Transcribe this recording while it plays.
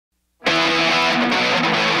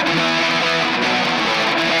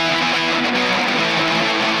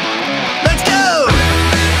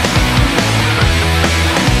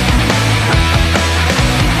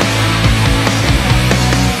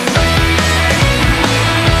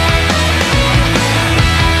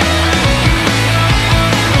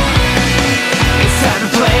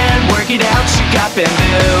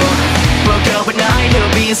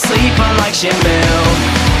me asleep unlike Shamil.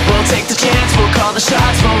 We'll take the chance, we'll call the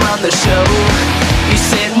shots, we'll run the show. You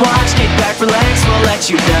sit and watch, kick back, relax, we'll let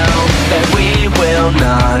you know that we will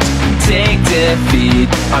not take defeat.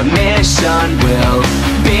 Our mission will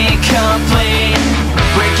be complete.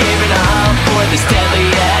 We're giving up for this deadly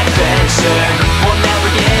adventure. We'll never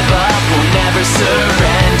give up, we'll never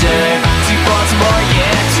surrender. To Baltimore,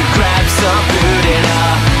 yeah, to grab some food in a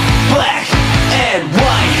black and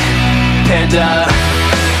white Panda.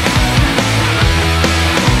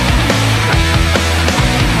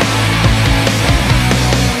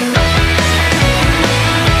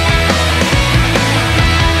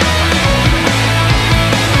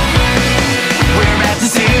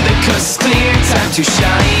 Coast is clear, time to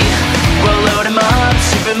shine. We'll load him up,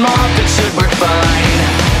 ship him off, it should work fine.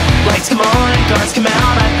 Lights come on, guards come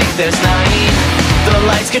out, I think there's 9. The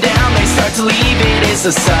lights go down, they start to leave, it is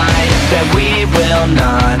a sign that we will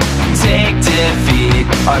not take defeat.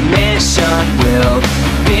 Our mission will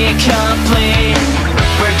be complete.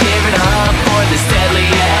 We're giving up for this deadly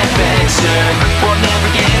adventure. We'll never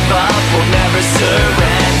give up, we'll never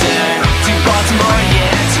surrender. To Baltimore,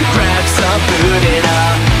 yeah, to grab some food in a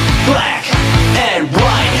black and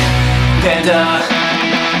white Panda.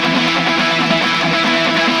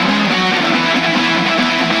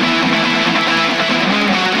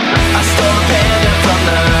 I stole a panda from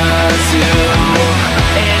the zoo,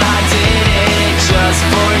 and I did it just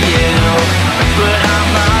for you. But I'm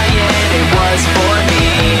lying, it was for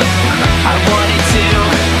me. I wanted to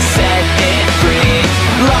set it free.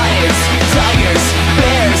 Lions, tigers,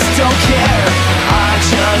 bears, don't care. I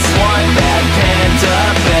just want that panda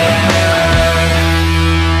bear.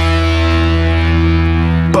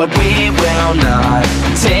 But we will not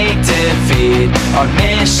take defeat. Our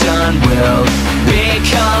mission will be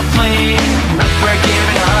complete. We're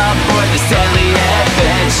giving up for this deadly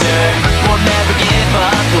adventure. We'll never give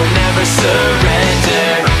up, we'll never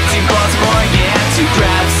surrender. To Baltimore, yeah, to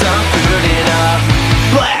grab some food in a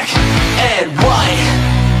black and white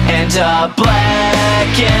and a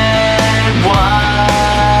black and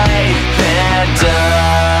white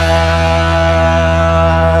Panda.